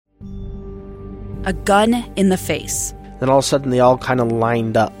a gun in the face. Then all of a sudden, they all kind of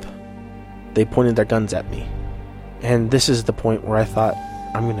lined up. They pointed their guns at me. And this is the point where I thought,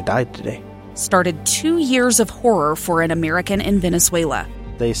 I'm going to die today. Started 2 years of horror for an American in Venezuela.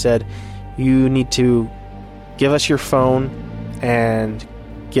 They said, you need to give us your phone and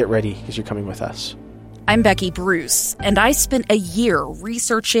get ready because you're coming with us. I'm Becky Bruce, and I spent a year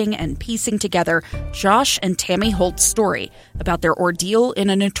researching and piecing together Josh and Tammy Holt's story about their ordeal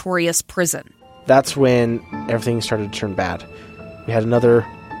in a notorious prison. That's when everything started to turn bad. We had another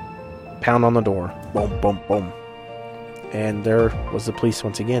pound on the door. Boom, boom, boom. And there was the police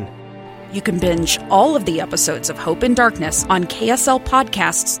once again. You can binge all of the episodes of Hope in Darkness on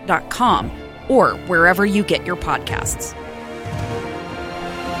KSLpodcasts.com or wherever you get your podcasts.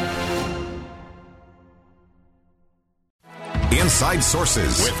 Inside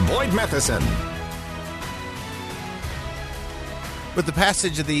Sources with Boyd Matheson. With the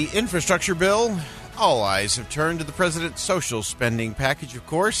passage of the infrastructure bill, all eyes have turned to the president's social spending package, of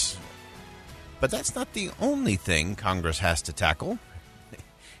course. But that's not the only thing Congress has to tackle.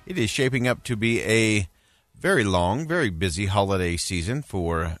 It is shaping up to be a very long, very busy holiday season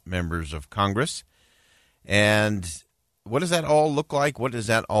for members of Congress. And what does that all look like? What does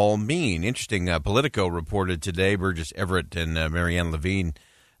that all mean? Interesting, Politico reported today, Burgess Everett and Marianne Levine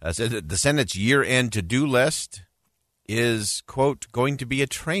said that the Senate's year-end to-do list is, quote, going to be a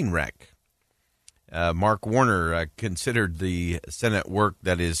train wreck. Mark Warner considered the Senate work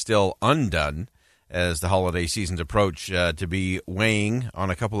that is still undone as the holiday seasons approach to be weighing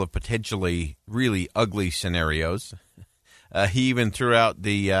on a couple of potentially really ugly scenarios. He even threw out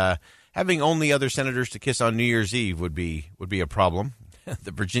the having only other senators to kiss on New Year's Eve would be a problem.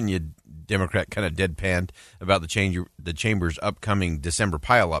 The Virginia Democrat kind of deadpanned about the chamber's upcoming December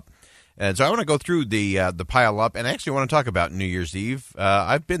pileup. And so I want to go through the pileup, and I actually want to talk about New Year's Eve.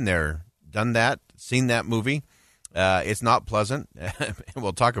 I've been there, done that, seen that movie. It's not pleasant.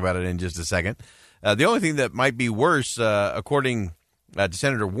 We'll talk about it in just a second. The only thing that might be worse, according to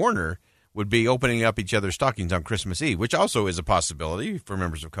Senator Warner, would be opening up each other's stockings on Christmas Eve, which also is a possibility for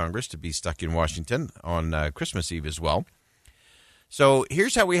members of Congress to be stuck in Washington on Christmas Eve as well. So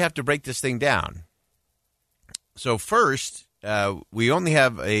here's how we have to break this thing down. So first, we only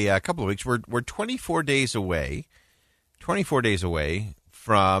have a couple of weeks. We're 24 days away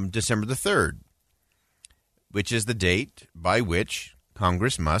from December the 3rd, which is the date by which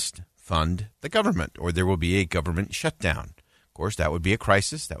Congress must fund the government, or there will be a government shutdown. Of course, that would be a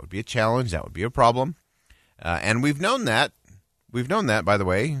crisis. That would be a challenge. That would be a problem. And we've known that, by the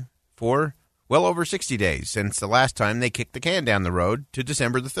way, for well over 60 days since the last time they kicked the can down the road to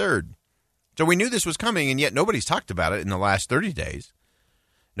December the 3rd. So we knew this was coming, and yet nobody's talked about it in the last 30 days.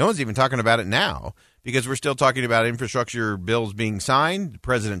 No one's even talking about it now because we're still talking about infrastructure bills being signed, the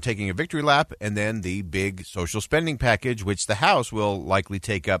president taking a victory lap, and then the big social spending package, which the House will likely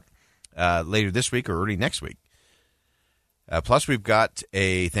take up later this week or early next week. Plus, we've got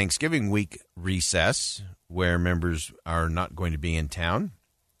a Thanksgiving week recess where members are not going to be in town.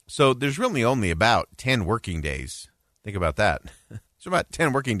 So there's really only about 10 working days. Think about that. It's about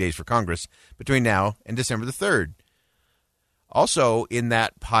 10 working days for Congress between now and December the 3rd. Also, in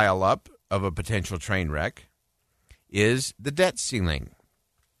that pile-up of a potential train wreck is the debt ceiling.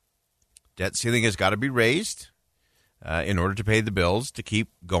 Debt ceiling has got to be raised in order to pay the bills to keep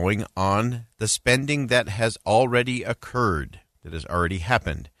going on the spending that has already occurred, that has already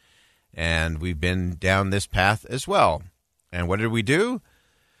happened. And we've been down this path as well. And what did we do?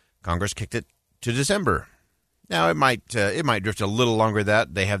 Congress kicked it to December. Now, it might drift a little longer than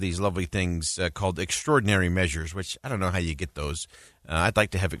that. They have these lovely things called extraordinary measures, which I don't know how you get those. I'd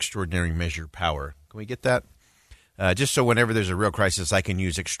like to have extraordinary measure power. Can we get that? Just so whenever there's a real crisis, I can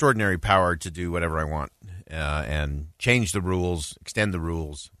use extraordinary power to do whatever I want and change the rules, extend the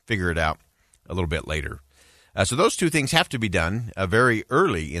rules, figure it out a little bit later. So those two things have to be done very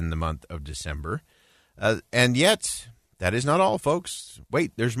early in the month of December. And yet, that is not all, folks.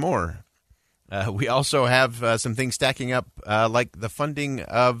 Wait, there's more. We also have some things stacking up, like the funding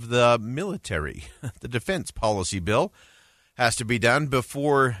of the military. The defense policy bill has to be done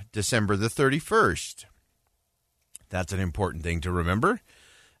before December the 31st. That's an important thing to remember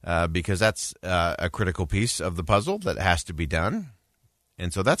because that's a critical piece of the puzzle that has to be done.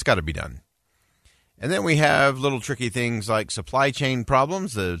 And so that's got to be done. And then we have little tricky things like supply chain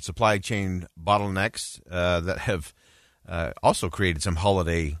problems, the supply chain bottlenecks that have also created some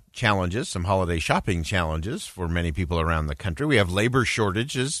holiday challenges, some holiday shopping challenges for many people around the country. We have labor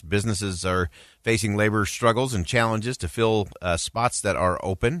shortages. Businesses are facing labor struggles and challenges to fill spots that are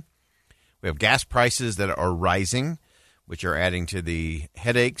open. We have gas prices that are rising. which are adding to the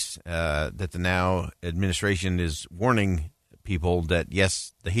headaches that the now administration is warning people that,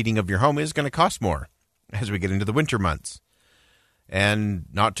 yes, the heating of your home is going to cost more as we get into the winter months. And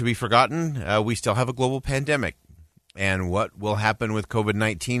not to be forgotten, we still have a global pandemic. And what will happen with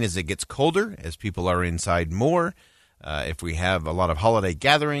COVID-19 as it gets colder, as people are inside more, if we have a lot of holiday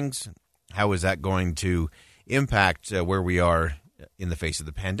gatherings, how is that going to impact where we are in the face of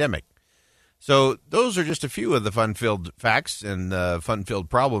the pandemic? So those are just a few of the fun-filled facts and fun-filled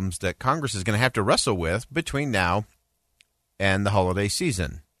problems that Congress is going to have to wrestle with between now and the holiday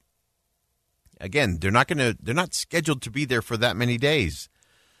season. Again, they're not scheduled to be there for that many days.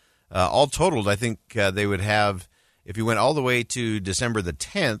 All totaled, I think they would have, if you went all the way to December the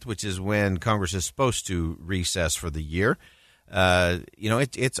 10th, which is when Congress is supposed to recess for the year,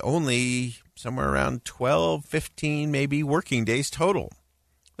 it's only somewhere around 12, 15, maybe working days total.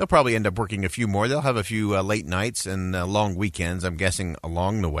 They'll probably end up working a few more. They'll have a few late nights and long weekends, I'm guessing,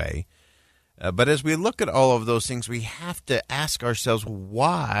 along the way. But as we look at all of those things, we have to ask ourselves,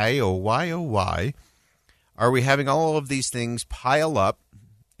 why are we having all of these things pile up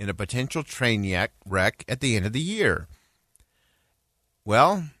in a potential train wreck at the end of the year?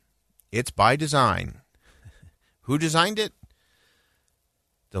 Well, it's by design. Who designed it?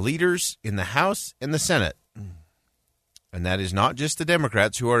 The leaders in the House and the Senate. And that is not just the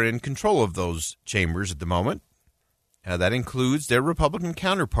Democrats who are in control of those chambers at the moment. That includes their Republican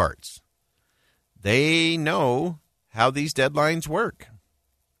counterparts. They know how these deadlines work.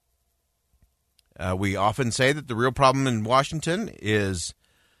 We often say that the real problem in Washington is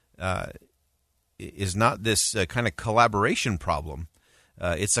not this kind of collaboration problem.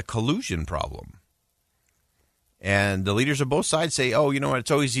 It's a collusion problem. And the leaders of both sides say, oh, you know what,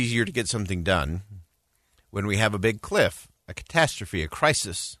 it's always easier to get something done when we have a big cliff, a catastrophe, a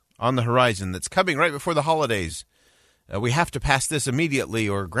crisis on the horizon that's coming right before the holidays. We have to pass this immediately,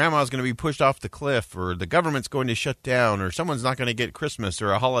 or grandma's going to be pushed off the cliff, or the government's going to shut down, or someone's not going to get Christmas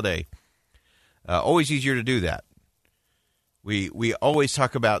or a holiday. Always easier to do that. We always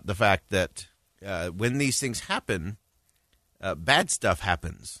talk about the fact that when these things happen, bad stuff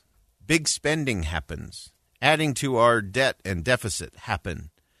happens. Big spending happens. Adding to our debt and deficit happen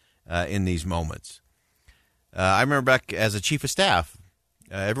in these moments. I remember back as a chief of staff,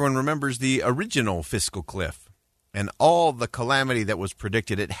 everyone remembers the original fiscal cliff and all the calamity that was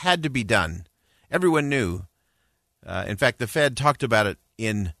predicted. It had to be done. Everyone knew. In fact, the Fed talked about it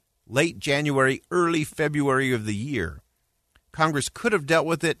in late January, early February of the year. Congress could have dealt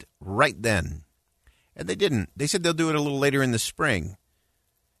with it right then, and they didn't. They said they'll do it a little later in the spring.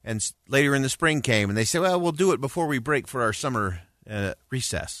 And later in the spring came, and they said, well, we'll do it before we break for our summer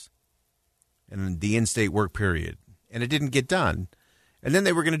recess and the in-state work period. And it didn't get done. And then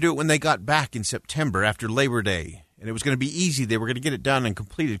they were going to do it when they got back in September after Labor Day. And it was going to be easy. They were going to get it done and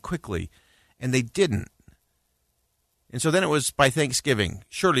completed quickly. And they didn't. And so then it was by Thanksgiving.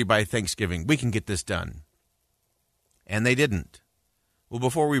 Surely by Thanksgiving, we can get this done. And they didn't. Well,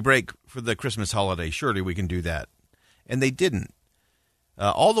 before we break for the Christmas holiday, surely we can do that. And they didn't.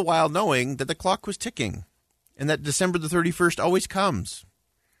 All the while knowing that the clock was ticking and that December the 31st always comes.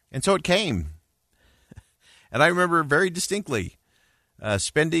 And so it came. And I remember very distinctly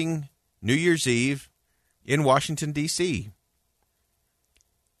spending New Year's Eve in Washington, D.C.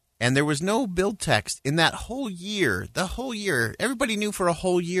 And there was no bill text in that whole year, the whole year. Everybody knew for a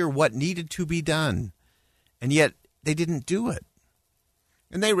whole year what needed to be done. And yet they didn't do it.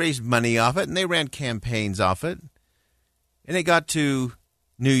 And they raised money off it, and they ran campaigns off it. And it got to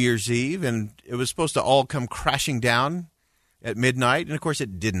New Year's Eve, and it was supposed to all come crashing down at midnight, and of course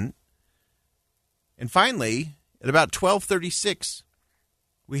it didn't. And finally, at about 12:36,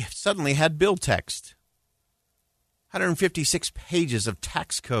 we suddenly had bill text. 156 pages of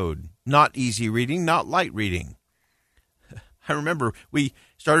tax code. Not easy reading, not light reading. I remember we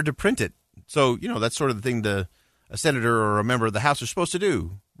started to print it. So, that's sort of the thing a senator or a member of the House are supposed to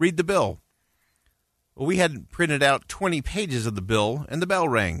do. Read the bill. Well, we had printed out 20 pages of the bill, and the bell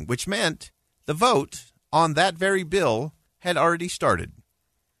rang, which meant the vote on that very bill had already started.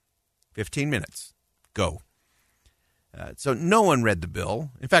 15 minutes. Go. So no one read the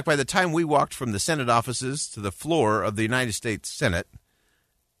bill. In fact, by the time we walked from the Senate offices to the floor of the United States Senate,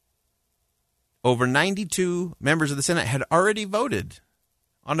 over 92 members of the Senate had already voted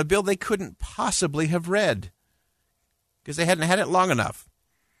on a bill they couldn't possibly have read because they hadn't had it long enough.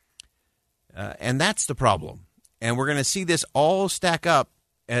 And that's the problem. And we're going to see this all stack up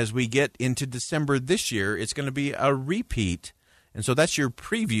as we get into December this year. It's going to be a repeat And so that's your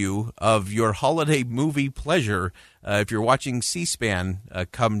preview of your holiday movie pleasure if you're watching C-SPAN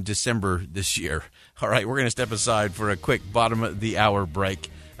come December this year. All right, we're going to step aside for a quick bottom-of-the-hour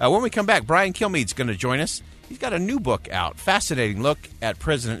break. When we come back, Brian Kilmeade's going to join us. He's got a new book out, fascinating look at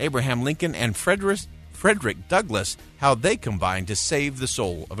President Abraham Lincoln and Frederick Douglass, how they combined to save the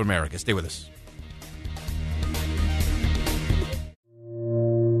soul of America. Stay with us.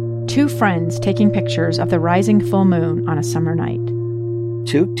 Two friends taking pictures of the rising full moon on a summer night.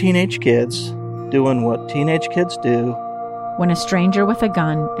 Two teenage kids doing what teenage kids do. When a stranger with a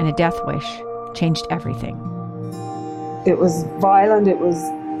gun and a death wish changed everything. It was violent, it was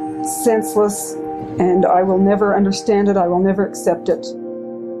senseless, and I will never understand it, I will never accept it.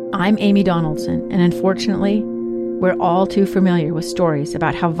 I'm Amy Donaldson, and unfortunately, we're all too familiar with stories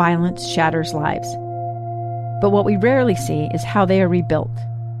about how violence shatters lives. But what we rarely see is how they are rebuilt.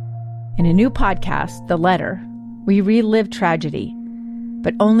 In a new podcast, The Letter, we relive tragedy,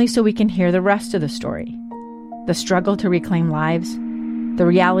 but only so we can hear the rest of the story. The struggle to reclaim lives, the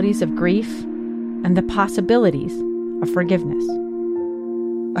realities of grief, and the possibilities of forgiveness.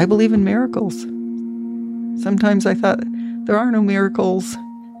 I believe in miracles. Sometimes I thought, there are no miracles.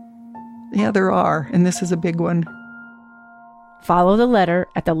 Yeah, there are, and this is a big one. Follow The Letter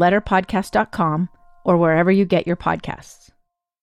at theletterpodcast.com or wherever you get your podcasts.